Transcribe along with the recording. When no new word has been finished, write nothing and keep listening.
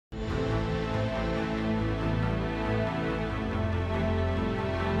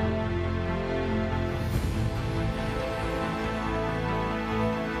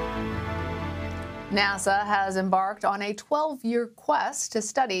NASA has embarked on a 12-year quest to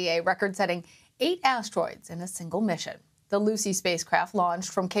study a record-setting 8 asteroids in a single mission. The Lucy spacecraft launched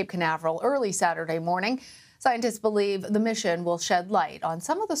from Cape Canaveral early Saturday morning. Scientists believe the mission will shed light on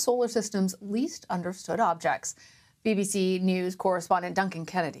some of the solar system's least understood objects. BBC News correspondent Duncan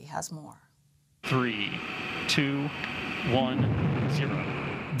Kennedy has more. 3, 2, 1, 0.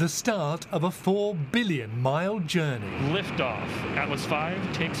 The start of a 4 billion-mile journey. Liftoff. Atlas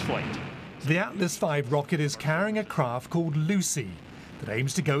V takes flight. The Atlas V rocket is carrying a craft called Lucy that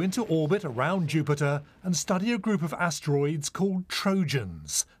aims to go into orbit around Jupiter and study a group of asteroids called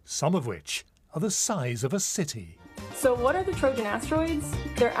Trojans, some of which are the size of a city. So what are the Trojan asteroids?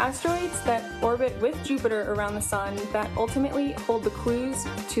 They're asteroids that orbit with Jupiter around the Sun that ultimately hold the clues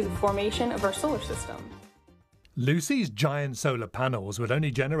to the formation of our solar system. Lucy's giant solar panels would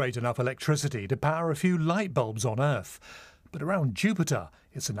only generate enough electricity to power a few light bulbs on Earth. But around Jupiter,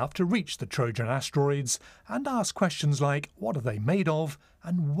 it's enough to reach the Trojan asteroids and ask questions like what are they made of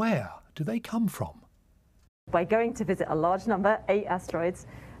and where do they come from? By going to visit a large number, 8 asteroids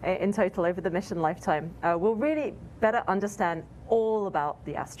in total over the mission lifetime, we'll really better understand all about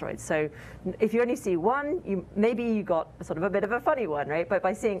the asteroids. So if you only see one, maybe you got sort of a bit of a funny one, right? But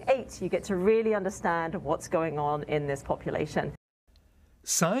by seeing 8, you get to really understand what's going on in this population.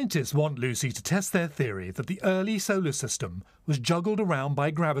 Scientists want Lucy to test their theory that the early solar system was juggled around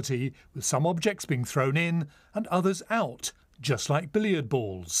by gravity, with some objects being thrown in and others out, just like billiard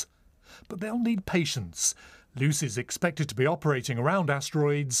balls. But they'll need patience. Lucy's expected to be operating around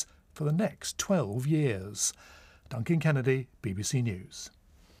asteroids for the next 12 years. Duncan Kennedy, BBC News.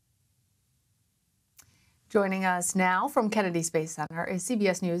 Joining us now from Kennedy Space Center is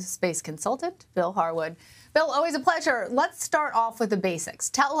CBS News space consultant Bill Harwood. Bill, always a pleasure. Let's start off with the basics.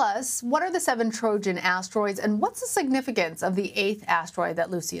 Tell us, what are the 7 Trojan asteroids and what's the significance of the 8th asteroid that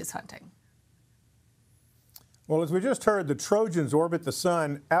Lucy is hunting? Well, as we just heard, the Trojans orbit the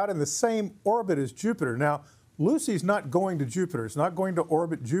Sun out in the same orbit as Jupiter. Now, Lucy's not going to Jupiter. It's not going to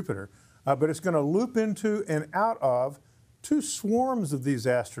orbit Jupiter, but it's going to loop into and out of 2 swarms of these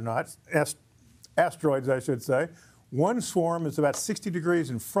asteroids, I should say. One swarm is about 60 degrees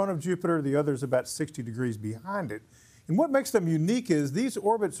in front of Jupiter. The other is about 60 degrees behind it. And what makes them unique is these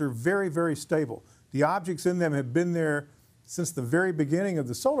orbits are very, very stable. The objects in them have been there since the very beginning of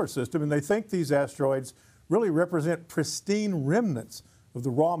the solar system, and they think these asteroids really represent pristine remnants of the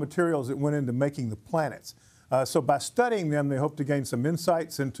raw materials that went into making the planets. So by studying them, they hope to gain some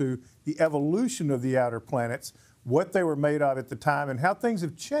insights into the evolution of the outer planets, what they were made of at the time, and how things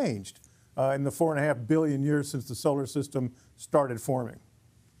have changed in the 4.5 billion years since the solar system started forming.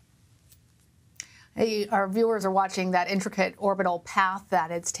 Hey, our viewers are watching that intricate orbital path that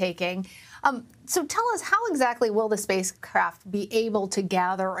it's taking. So tell us, how exactly will the spacecraft be able to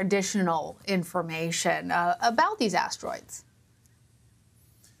gather additional information about these asteroids?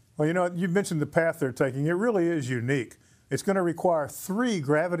 Well, you know, you mentioned the path they're taking. It really is unique. It's going to require 3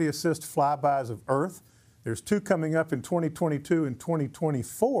 gravity-assist flybys of Earth. There's 2 coming up in 2022 and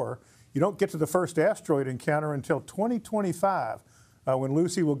 2024. You don't get to the first asteroid encounter until 2025, when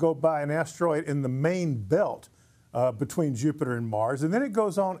Lucy will go by an asteroid in the main belt between Jupiter and Mars. And then it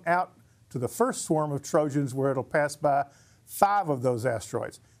goes on out to the first swarm of Trojans, where it'll pass by 5 of those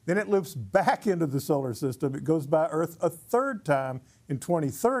asteroids. Then it loops back into the solar system. It goes by Earth a 3rd time in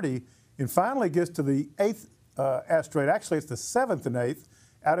 2030, and finally gets to the 8th asteroid. Actually, it's the 7th and 8th,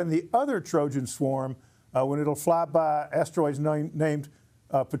 out in the other Trojan swarm, when it'll fly by asteroids named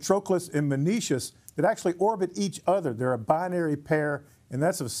Patroclus and Menetius that actually orbit each other. They're a binary pair, and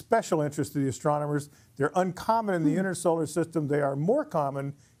that's of special interest to the astronomers. They're uncommon in the inner solar system. They are more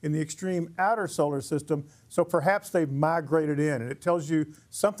common in the extreme outer solar system, so perhaps they've migrated in, and it tells you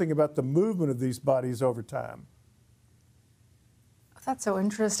something about the movement of these bodies over time. That's so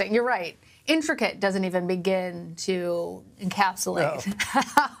interesting. You're right. Intricate doesn't even begin to encapsulate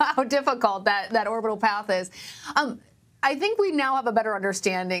how difficult that orbital path is. I think we now have a better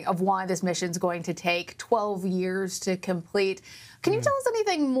understanding of why this mission is going to take 12 years to complete. Can you tell us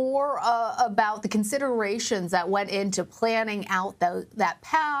anything more about the considerations that went into planning out that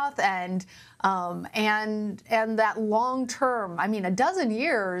path and that long term? I mean, a dozen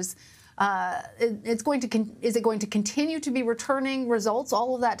years. Is it going to continue to be returning results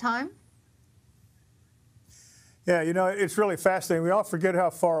all of that time? Yeah, you know, it's really fascinating. We all forget how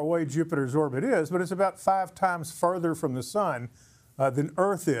far away Jupiter's orbit is, but it's about 5 times further from the Sun than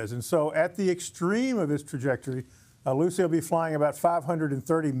Earth is. And so at the extreme of its trajectory, Lucy will be flying about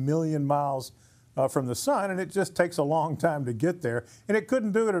 530 million miles from the Sun, and it just takes a long time to get there. And it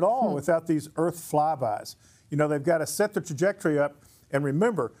couldn't do it at all without these Earth flybys. You know, they've got to set the trajectory up, and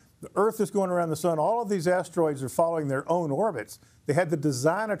remember, The Earth is going around the sun. All of these asteroids are following their own orbits. They had to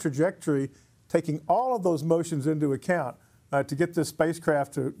design a trajectory taking all of those motions into account to get this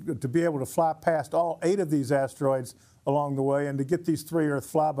spacecraft to be able to fly past all 8 of these asteroids along the way and to get these 3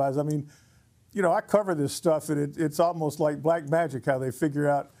 Earth flybys. I mean, you know, I cover this stuff, and it's almost like black magic how they figure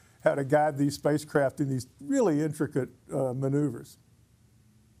out how to guide these spacecraft in these really intricate maneuvers.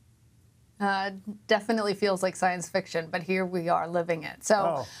 Definitely feels like science fiction, but here we are living it.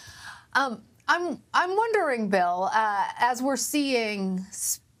 So I'm wondering, Bill, as we're seeing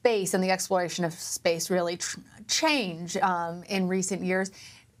space and the exploration of space really change in recent years,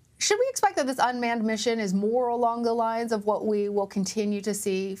 should we expect that this unmanned mission is more along the lines of what we will continue to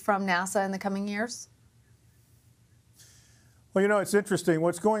see from NASA in the coming years? Well, you know, it's interesting.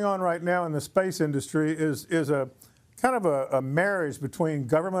 What's going on right now in the space industry is a kind of a marriage between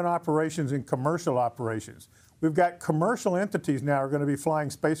government operations and commercial operations. We've got commercial entities now are going to be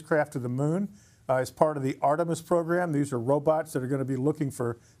flying spacecraft to the moon as part of the Artemis program. These are robots that are going to be looking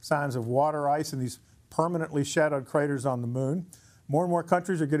for signs of water ice in these permanently shadowed craters on the moon. More and more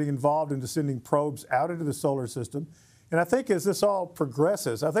countries are getting involved in sending probes out into the solar system. And I think as this all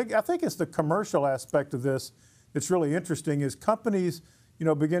progresses, I think it's the commercial aspect of this that's really interesting, is companies, you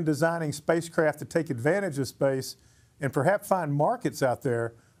know, begin designing spacecraft to take advantage of space and perhaps find markets out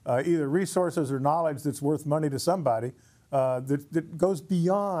there, either resources or knowledge that's worth money to somebody that goes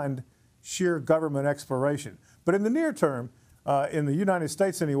beyond sheer government exploration. But in the near term, in the United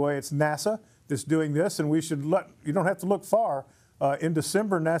States anyway, it's NASA that's doing this, and you don't have to look far. In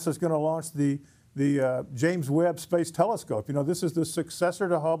December, NASA is going to launch the James Webb Space Telescope. You know, this is the successor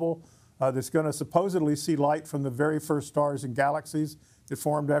to Hubble that's going to supposedly see light from the very first stars and galaxies that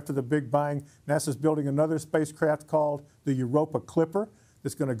formed after the Big Bang. NASA's building another spacecraft called the Europa Clipper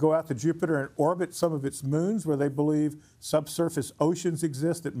that's going to go out to Jupiter and orbit some of its moons where they believe subsurface oceans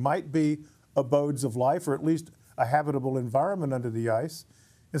exist that might be abodes of life, or at least a habitable environment under the ice.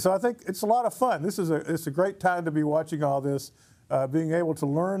 And so I think it's a lot of fun. It's a great time to be watching all this. Being able to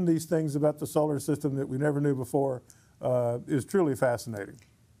learn these things about the solar system that we never knew before is truly fascinating.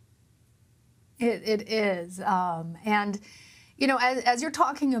 It is. And, you know, as you're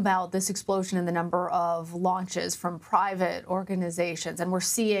talking about this explosion in the number of launches from private organizations, and we're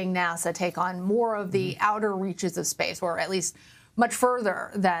seeing NASA take on more of the outer reaches of space, or at least much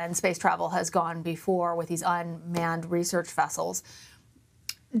further than space travel has gone before with these unmanned research vessels,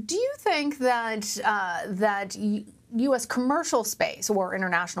 do you think that U.S. commercial space or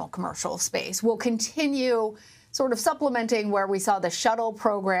international commercial space will continue sort of supplementing where we saw the shuttle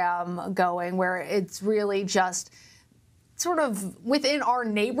program going, where it's really just sort of within our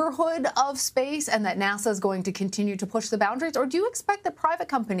neighborhood of space, and that NASA is going to continue to push the boundaries? Or do you expect that private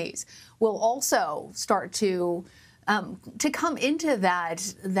companies will also start to come into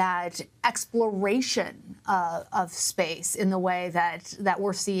that exploration of space in the way that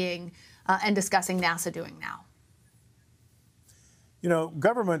we're seeing and discussing NASA doing now? You know,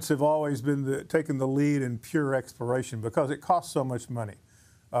 governments have always been taking the lead in pure exploration because it costs so much money.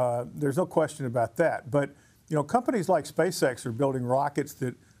 There's no question about that. But, you know, companies like SpaceX are building rockets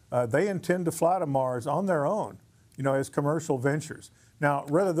that they intend to fly to Mars on their own, you know, as commercial ventures. Now,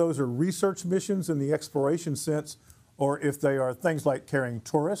 whether those are research missions in the exploration sense, or if they are things like carrying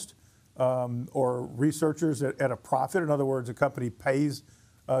tourists or researchers at a profit, in other words, a company pays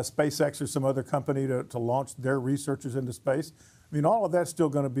SpaceX or some other company to launch their researchers into space. I mean, all of that's still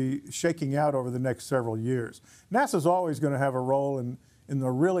going to be shaking out over the next several years. NASA's always going to have a role in the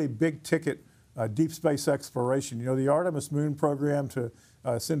really big ticket deep space exploration. You know, the Artemis moon program to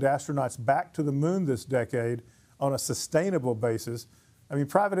send astronauts back to the moon this decade on a sustainable basis. I mean,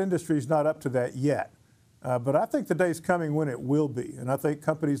 private industry is not up to that yet. But I think the day's coming when it will be. And I think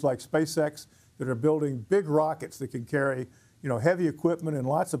companies like SpaceX that are building big rockets that can carry, you know, heavy equipment and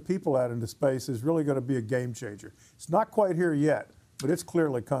lots of people out into space is really going to be a game changer. It's not quite here yet, but it's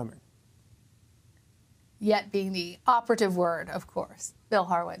clearly coming. Yet being the operative word, of course. Bill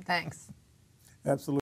Harwood, thanks. Absolutely.